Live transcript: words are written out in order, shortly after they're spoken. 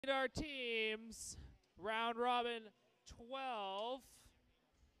Our teams, round robin 12.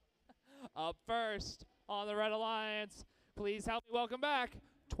 Up first on the Red Alliance, please help me welcome back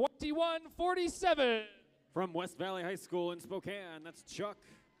 2147. From West Valley High School in Spokane, that's Chuck.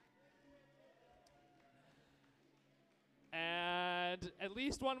 And at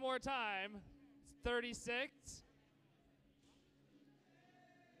least one more time, 36.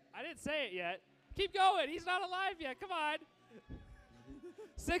 I didn't say it yet. Keep going, he's not alive yet, come on.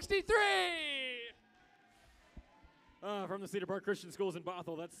 63! From the Cedar Park Christian Schools in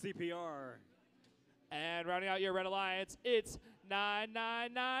Bothell, that's CPR. And rounding out your Red Alliance, it's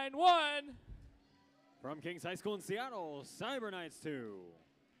 9991. From Kings High School in Seattle, Cyber Knights 2.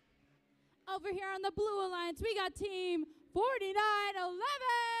 Over here on the Blue Alliance, we got team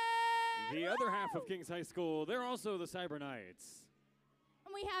 4911. The other half of Kings High School, they're also the Cyber Knights.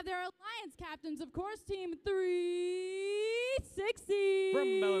 And we have their alliance captains, of course, team 360.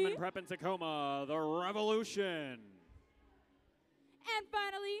 From Bellarmine Prep in Tacoma, the Revolution. And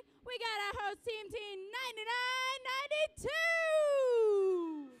finally, we got our host team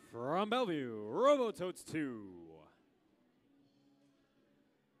 9992. From Bellevue, Robototes 2.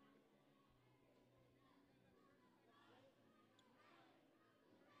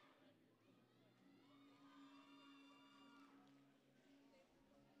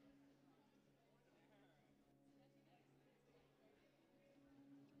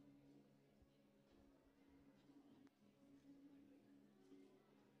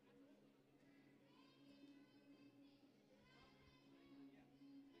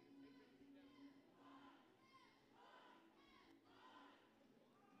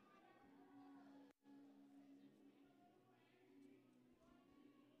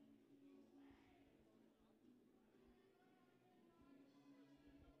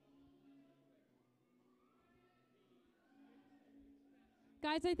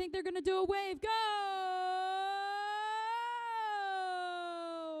 Guys, I think they're going to do a wave. Go!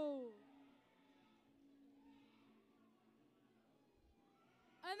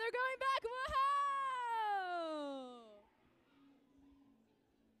 And they're going back. Whoa!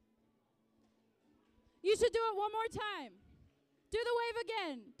 You should do it one more time. Do the wave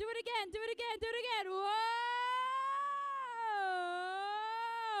again. Do it again. Do it again. Do it again. Whoa!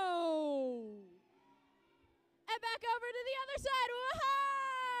 And back over to the other side. Whoa!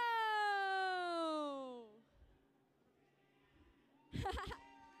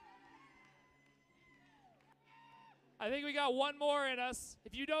 I think we got one more in us.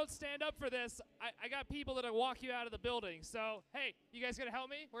 If you don't stand up for this, I got people that'll walk you out of the building. So, hey, you guys gonna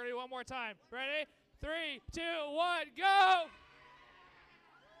help me? We're gonna do one more time. Ready? 3, 2, 1, go!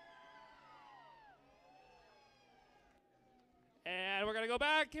 And we're gonna go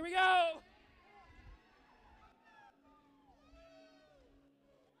back. Here we go!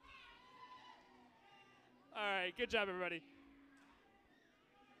 All right, good job, everybody.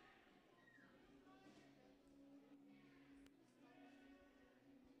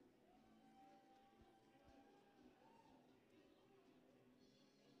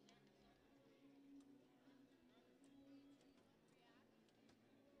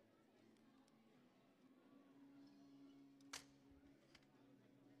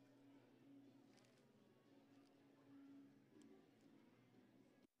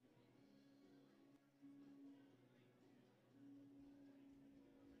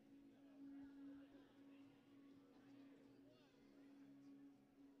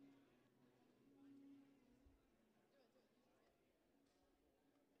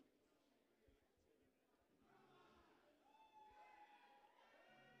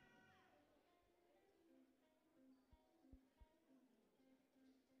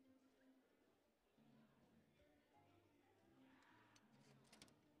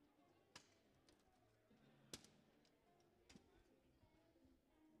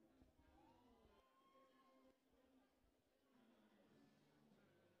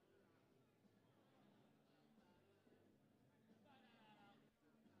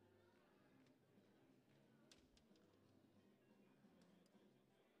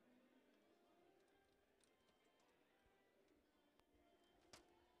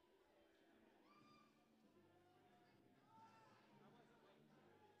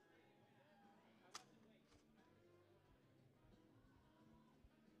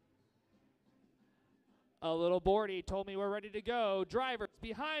 A little Bordie told me we're ready to go. Drivers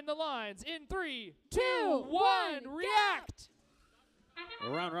behind the lines in 3, 2, 1, react!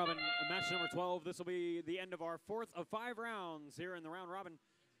 Round robin, match number 12. This will be the end of our 4th of 5 rounds here in the round robin.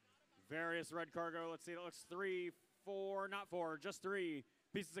 Various red cargo. Let's see, it looks 3, 4, not 4, just 3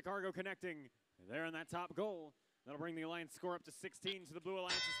 pieces of cargo connecting there in that top goal. That'll bring the Alliance score up to 16 to the Blue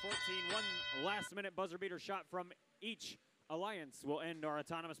Alliance's 14. One last-minute buzzer beater shot from each Alliance will end our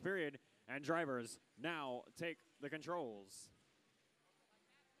autonomous period, and drivers now take the controls.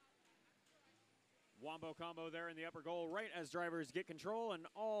 Wombo combo there in the upper goal right as drivers get control, and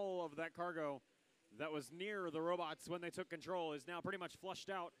all of that cargo that was near the robots when they took control is now pretty much flushed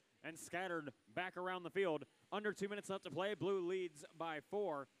out and scattered back around the field. Under 2 minutes left to play. Blue leads by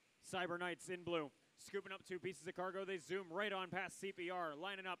 4. Cyber Knights in blue. Scooping up 2 pieces of cargo. They zoom right on past CPR.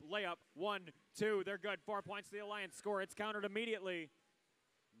 Lining up, layup, 1, 2. They're good. 4 points to the Alliance score. It's countered immediately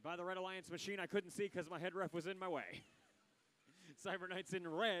by the Red Alliance machine. I couldn't see because my head ref was in my way. Cyber Knights in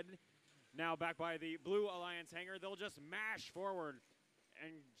red. Now back by the Blue Alliance hangar. They'll just mash forward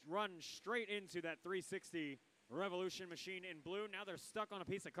and run straight into that 360 Revolution machine in blue. Now they're stuck on a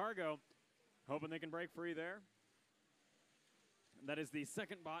piece of cargo. Hoping they can break free there. That is the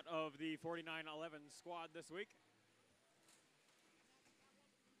second bot of the 49-11 squad this week.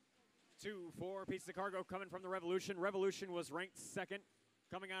 2-4 pieces of cargo coming from the Revolution. Revolution was ranked second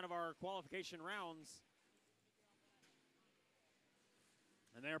coming out of our qualification rounds.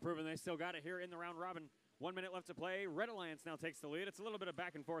 And they are proving they still got it here in the round robin. 1 minute left to play. Red Alliance now takes the lead. It's a little bit of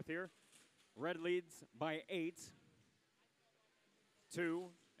back and forth here. Red leads by 8. 2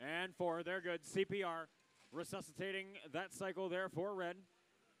 and 4. They're good. CPR resuscitating that cycle there for Red.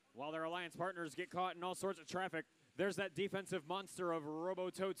 While their Alliance partners get caught in all sorts of traffic. There's that defensive monster of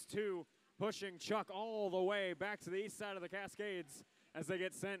Robototes 2 pushing Chuck all the way back to the east side of the Cascades as they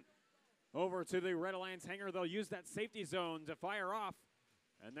get sent over to the Red Alliance hangar. They'll use that safety zone to fire off.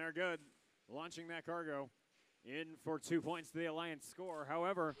 And they're good, launching that cargo in for 2 points to the Alliance score.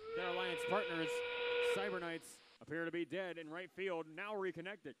 However, their Alliance partners, Cyber Knights, appear to be dead in right field, now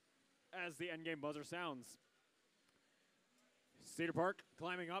reconnected as the endgame buzzer sounds. Cedar Park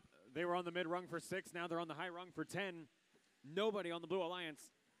climbing up. They were on the mid rung for 6, now they're on the high rung for 10. Nobody on the Blue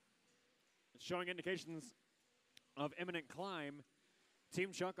Alliance showing indications of imminent climb.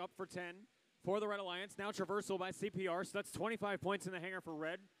 Team Chuck up for 10. For the Red Alliance, now traversal by CPR, so that's 25 points in the hangar for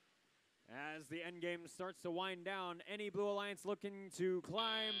Red. As the endgame starts to wind down, any Blue Alliance looking to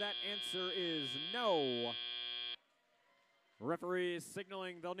climb, that answer is no. Referee is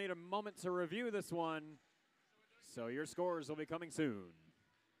signaling they'll need a moment to review this one, so your scores will be coming soon.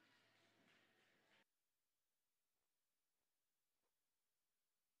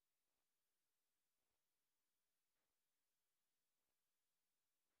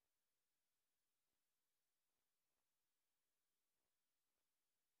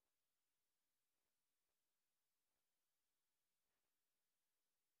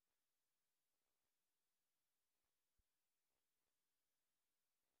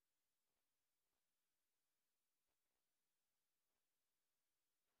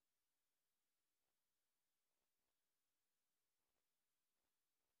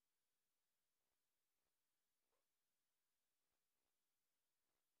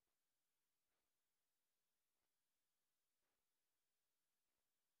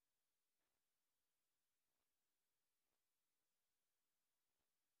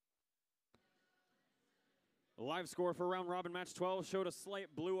 The live score for round robin match 12 showed a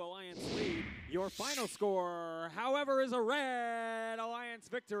slight Blue Alliance lead. Your final score, however, is a Red Alliance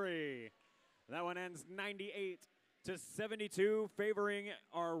victory. That one ends 98-72, favoring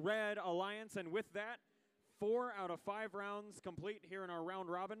our Red Alliance. And with that, 4 out of 5 rounds complete here in our round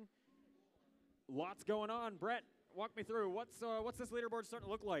robin. Lots going on. Brett, walk me through. What's this leaderboard starting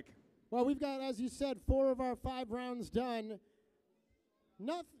to look like? Well, we've got, as you said, 4 of our 5 rounds done.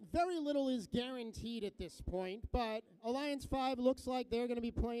 Very little is guaranteed at this point, but Alliance 5 looks like they're going to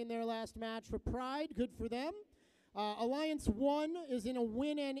be playing their last match for Pride. Good for them. Alliance 1 is in a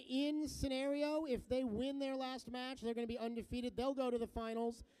win and in scenario. If they win their last match, they're going to be undefeated. They'll go to the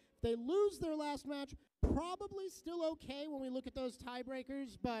finals. If they lose their last match, probably still okay when we look at those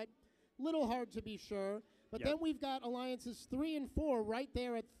tiebreakers, but little hard to be sure. But then we've got Alliances 3 and 4 right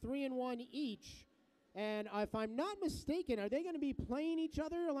there at 3 and 1 each. And if I'm not mistaken, are they going to be playing each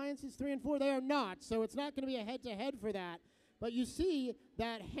other, Alliances 3 and 4? They are not, so it's not going to be a head-to-head for that. But you see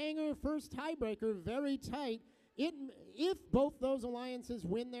that hangar first tiebreaker very tight. If both those alliances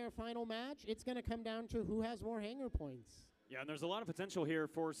win their final match, it's going to come down to who has more hangar points. Yeah, and there's a lot of potential here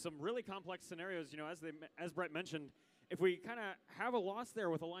for some really complex scenarios. You know, as Brett mentioned, if we kind of have a loss there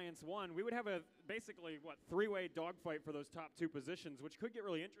with Alliance 1, we would have a basically, 3-way dogfight for those top 2 positions, which could get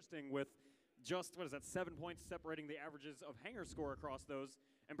really interesting with just, 7 points separating the averages of hangar score across those,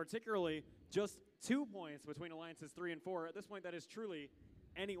 and particularly just 2 points between Alliances 3 and 4. At this point, that is truly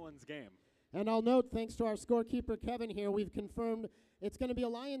anyone's game. And I'll note, thanks to our scorekeeper Kevin here, we've confirmed it's going to be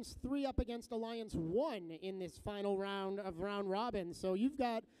Alliance 3 up against Alliance 1 in this final round of round robin. So you've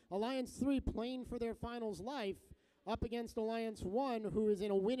got Alliance 3 playing for their finals life up against Alliance 1, who is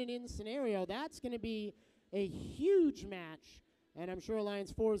in a win-and-in scenario. That's going to be a huge match, and I'm sure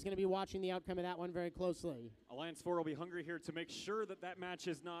Alliance 4 is going to be watching the outcome of that one very closely. Alliance 4 will be hungry here to make sure that that match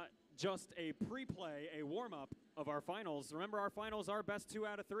is not just a pre-play, a warm-up of our finals. Remember, our finals are best 2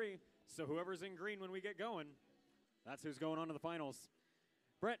 out of 3, so whoever's in green when we get going, that's who's going on to the finals.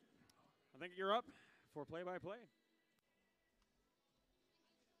 Brett, I think you're up for play-by-play.